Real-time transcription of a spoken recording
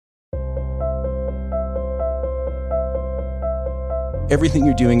everything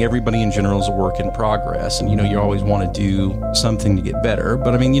you're doing, everybody in general is a work in progress. And, you always want to do something to get better.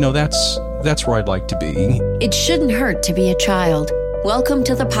 But I mean, that's where I'd like to be. It shouldn't hurt to be a child. Welcome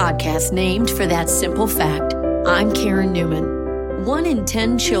to the podcast named for that simple fact. I'm Karen Newman. 1 in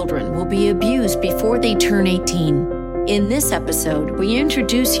 10 children will be abused before they turn 18. In this episode, we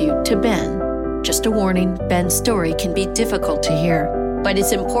introduce you to Ben. Just a warning, Ben's story can be difficult to hear, but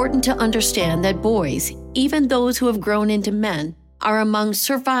it's important to understand that boys, even those who have grown into men, are among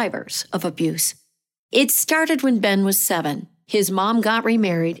survivors of abuse. It started when Ben was 7. His mom got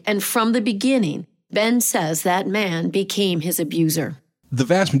remarried, and from the beginning, Ben says that man became his abuser. The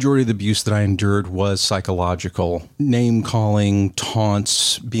vast majority of the abuse that I endured was psychological. Name-calling,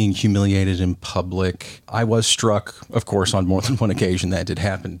 taunts, being humiliated in public. I was struck, of course, on more than one occasion that did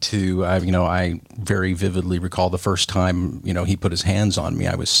happen too. I very vividly recall the first time, he put his hands on me.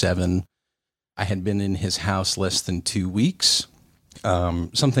 I was 7. I had been in his house less than 2 weeks.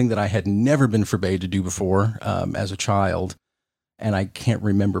 Something that I had never been forbade to do before as a child. And I can't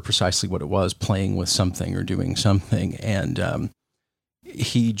remember precisely what it was, playing with something or doing something. And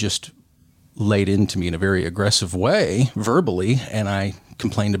he just laid into me in a very aggressive way, verbally, and I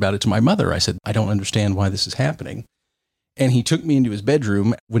complained about it to my mother. I said, I don't understand why this is happening. And he took me into his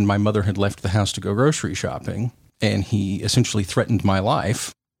bedroom when my mother had left the house to go grocery shopping, and he essentially threatened my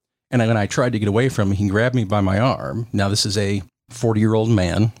life. And when I tried to get away from him, he grabbed me by my arm. Now, this is a 40-year-old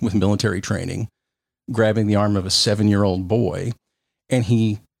man with military training, grabbing the arm of a 7-year-old boy. And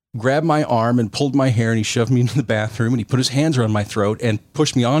he grabbed my arm and pulled my hair, and he shoved me into the bathroom, and he put his hands around my throat and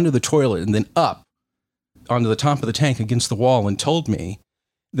pushed me onto the toilet and then up onto the top of the tank against the wall and told me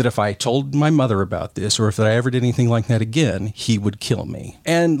that if I told my mother about this or if I ever did anything like that again, he would kill me.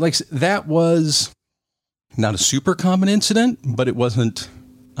 And that was not a super common incident, but it wasn't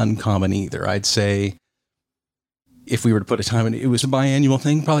uncommon either. I'd say if we were to put a time in it, was a biannual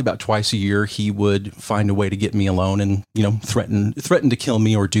thing, probably about twice a year, he would find a way to get me alone and, threaten to kill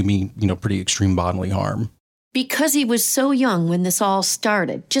me or do me, pretty extreme bodily harm. Because he was so young when this all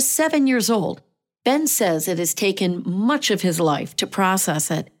started, just 7 years old, Ben says it has taken much of his life to process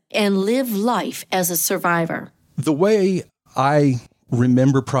it and live life as a survivor. The way I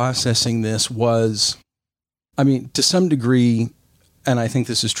remember processing this was, to some degree, and I think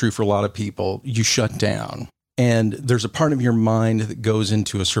this is true for a lot of people, you shut down. And there's a part of your mind that goes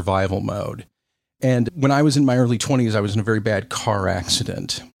into a survival mode. And when I was in my early 20s, I was in a very bad car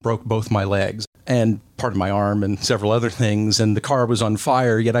accident, broke both my legs and part of my arm and several other things. And the car was on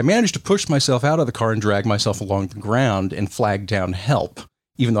fire, yet I managed to push myself out of the car and drag myself along the ground and flag down help,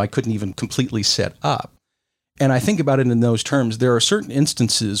 even though I couldn't even completely set up. And I think about it in those terms. There are certain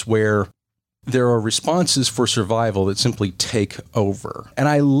instances where there are responses for survival that simply take over. And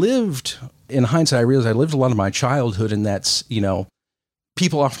in hindsight, I realized I lived a lot of my childhood, and that's,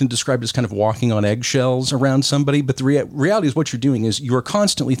 people often describe it as kind of walking on eggshells around somebody. But the reality is what you're doing is you're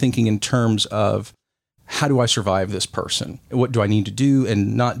constantly thinking in terms of, how do I survive this person? What do I need to do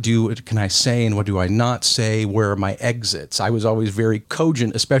and not do? What can I say and what do I not say? Where are my exits? I was always very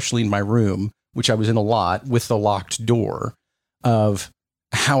cogent, especially in my room, which I was in a lot, with the locked door, of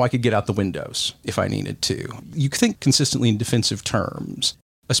how I could get out the windows if I needed to. You think consistently in defensive terms.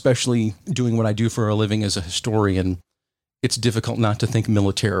 Especially doing what I do for a living as a historian, it's difficult not to think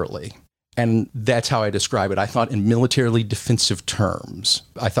militarily. And that's how I describe it. I thought in militarily defensive terms.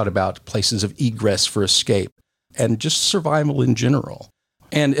 I thought about places of egress for escape and just survival in general.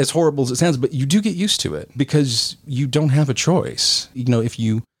 And as horrible as it sounds, but you do get used to it because you don't have a choice. If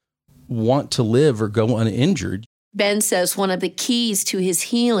you want to live or go uninjured. Ben says one of the keys to his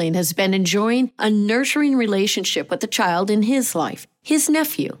healing has been enjoying a nurturing relationship with the child in his life, his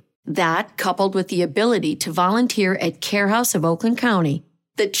nephew. That, coupled with the ability to volunteer at Care House of Oakland County,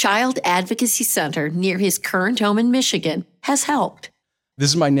 the Child Advocacy Center near his current home in Michigan, has helped.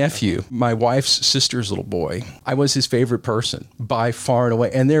 This is my nephew, my wife's sister's little boy. I was his favorite person by far and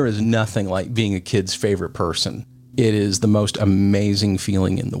away. And there is nothing like being a kid's favorite person. It is the most amazing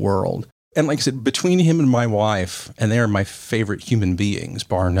feeling in the world. And like I said, between him and my wife, and they are my favorite human beings,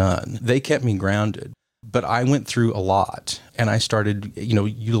 bar none, they kept me grounded. But I went through a lot, and I started,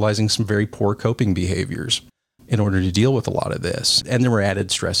 utilizing some very poor coping behaviors in order to deal with a lot of this. And there were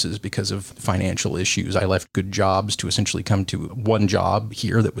added stresses because of financial issues. I left good jobs to essentially come to one job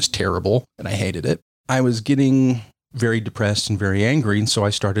here that was terrible, and I hated it. I was getting very depressed and very angry, and so I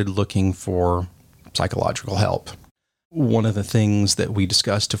started looking for psychological help. One of the things that we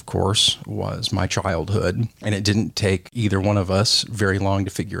discussed, of course, was my childhood, and it didn't take either one of us very long to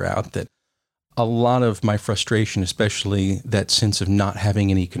figure out that a lot of my frustration, especially that sense of not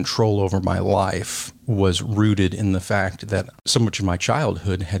having any control over my life, was rooted in the fact that so much of my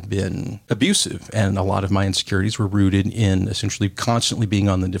childhood had been abusive, and a lot of my insecurities were rooted in essentially constantly being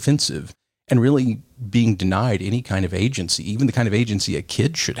on the defensive and really being denied any kind of agency, even the kind of agency a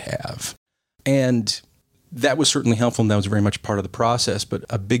kid should have. And that was certainly helpful, and that was very much part of the process. But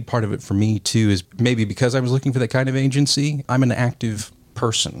a big part of it for me, too, is maybe because I was looking for that kind of agency, I'm an active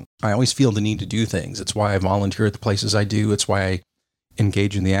person. I always feel the need to do things. It's why I volunteer at the places I do. It's why I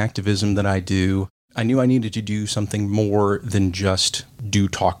engage in the activism that I do. I knew I needed to do something more than just do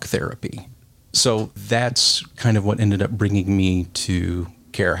talk therapy. So that's kind of what ended up bringing me to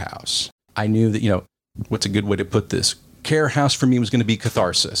Care House. I knew that, what's a good way to put this? Care House for me was going to be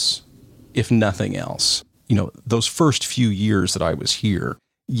catharsis, if nothing else. Those first few years that I was here,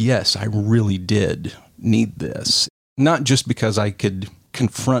 yes, I really did need this. Not just because I could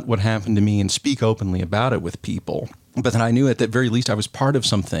confront what happened to me and speak openly about it with people, but that I knew at the very least I was part of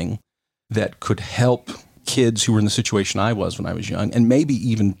something that could help kids who were in the situation I was when I was young, and maybe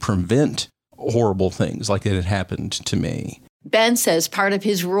even prevent horrible things like that had happened to me. Ben says part of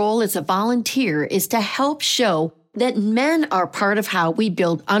his role as a volunteer is to help show that men are part of how we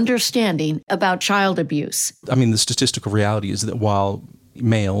build understanding about child abuse. I mean, the statistical reality is that while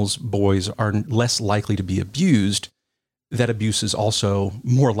boys are less likely to be abused, that abuse is also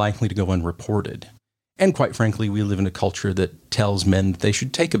more likely to go unreported. And quite frankly, we live in a culture that tells men that they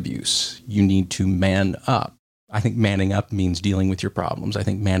should take abuse. You need to man up. I think manning up means dealing with your problems. I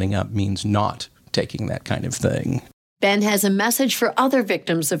think manning up means not taking that kind of thing. Ben has a message for other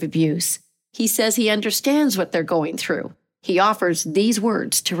victims of abuse. He says he understands what they're going through. He offers these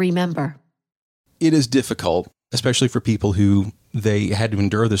words to remember. It is difficult, especially for people who they had to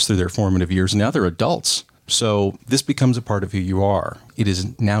endure this through their formative years, and now they're adults. So this becomes a part of who you are. It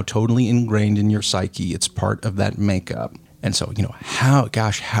is now totally ingrained in your psyche. It's part of that makeup. And so, how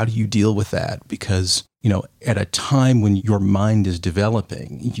do you deal with that? Because, at a time when your mind is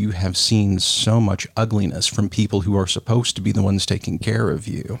developing, you have seen so much ugliness from people who are supposed to be the ones taking care of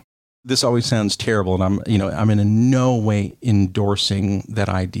you. This always sounds terrible, and I'm in no way endorsing that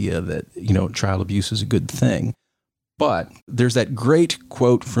idea that, child abuse is a good thing. But there's that great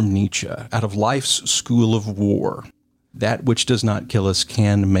quote from Nietzsche, out of life's school of war, that which does not kill us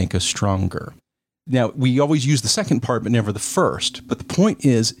can make us stronger. Now, we always use the second part, but never the first. But the point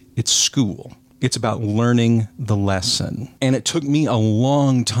is, it's school. It's about learning the lesson. And it took me a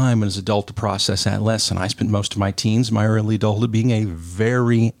long time as an adult to process that lesson. I spent most of my teens, my early adulthood, being a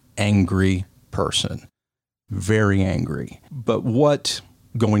very angry person. Very angry. But what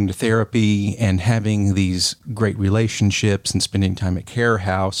going to therapy and having these great relationships and spending time at Care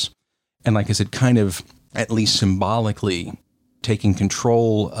House, and like I said, kind of at least symbolically taking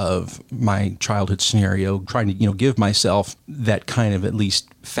control of my childhood scenario, trying to, give myself that kind of at least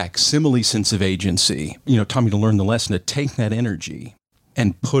facsimile sense of agency, taught me to learn the lesson to take that energy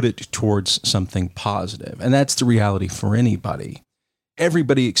and put it towards something positive. And that's the reality for anybody.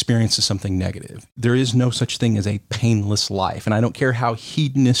 Everybody experiences something negative. There is no such thing as a painless life. And I don't care how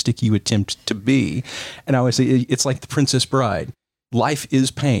hedonistic you attempt to be. And I always say it's like the Princess Bride. Life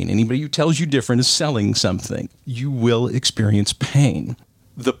is pain. Anybody who tells you different is selling something. You will experience pain.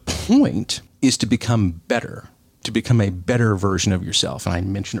 The point is to become better, to become a better version of yourself. And I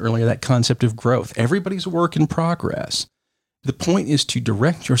mentioned earlier that concept of growth. Everybody's a work in progress. The point is to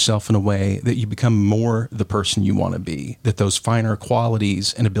direct yourself in a way that you become more the person you want to be, that those finer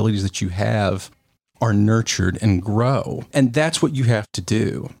qualities and abilities that you have are nurtured and grow. And that's what you have to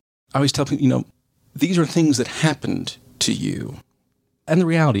do. I always tell people, these are things that happened to you. And the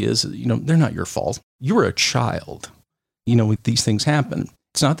reality is, they're not your fault. You were a child. These things happen.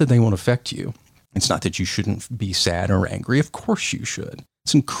 It's not that they won't affect you. It's not that you shouldn't be sad or angry. Of course you should.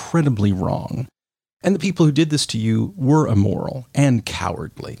 It's incredibly wrong. And the people who did this to you were immoral and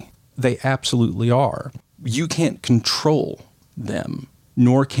cowardly. They absolutely are. You can't control them,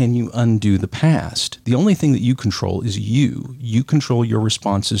 nor can you undo the past. The only thing that you control is you. You control your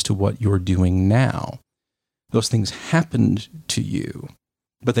responses to what you're doing now. Those things happened to you,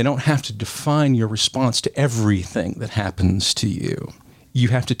 but they don't have to define your response to everything that happens to you. You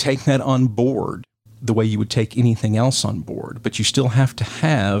have to take that on board the way you would take anything else on board, but you still have to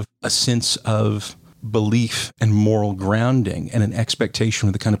have a sense of belief and moral grounding and an expectation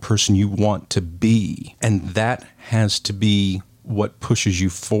of the kind of person you want to be. And that has to be what pushes you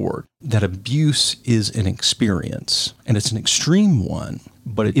forward. That abuse is an experience, and it's an extreme one,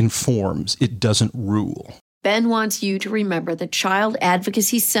 but it informs, it doesn't rule. Ben wants you to remember that child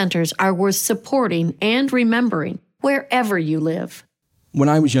advocacy centers are worth supporting and remembering wherever you live. When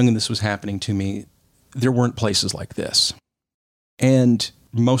I was young and this was happening to me, there weren't places like this. And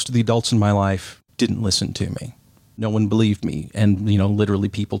most of the adults in my life didn't listen to me. No one believed me. And, literally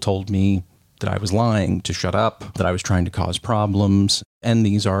people told me that I was lying, to shut up, that I was trying to cause problems. And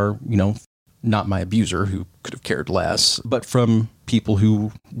these are, not my abuser, who could have cared less, but from people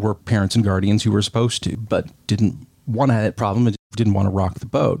who were parents and guardians who were supposed to, but didn't want to have that problem and didn't want to rock the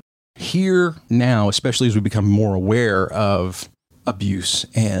boat. Here now, especially as we become more aware of abuse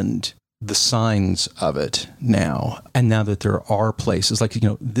and the signs of it now, and now that there are places like,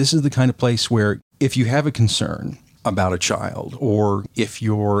 this is the kind of place where if you have a concern about a child, or if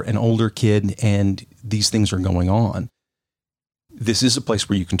you're an older kid and these things are going on, this is a place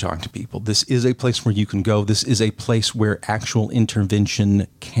where you can talk to people. This is a place where you can go. This is a place where actual intervention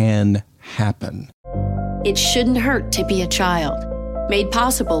can happen. It shouldn't hurt to be a child. Made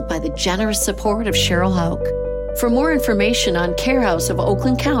possible by the generous support of Cheryl Hoke. For more information on CareHouse of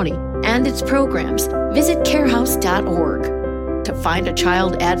Oakland County and its programs, visit carehouse.org. To find a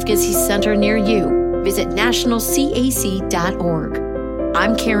child advocacy center near you, visit nationalcac.org.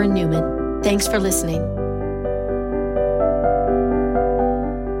 I'm Karen Newman. Thanks for listening.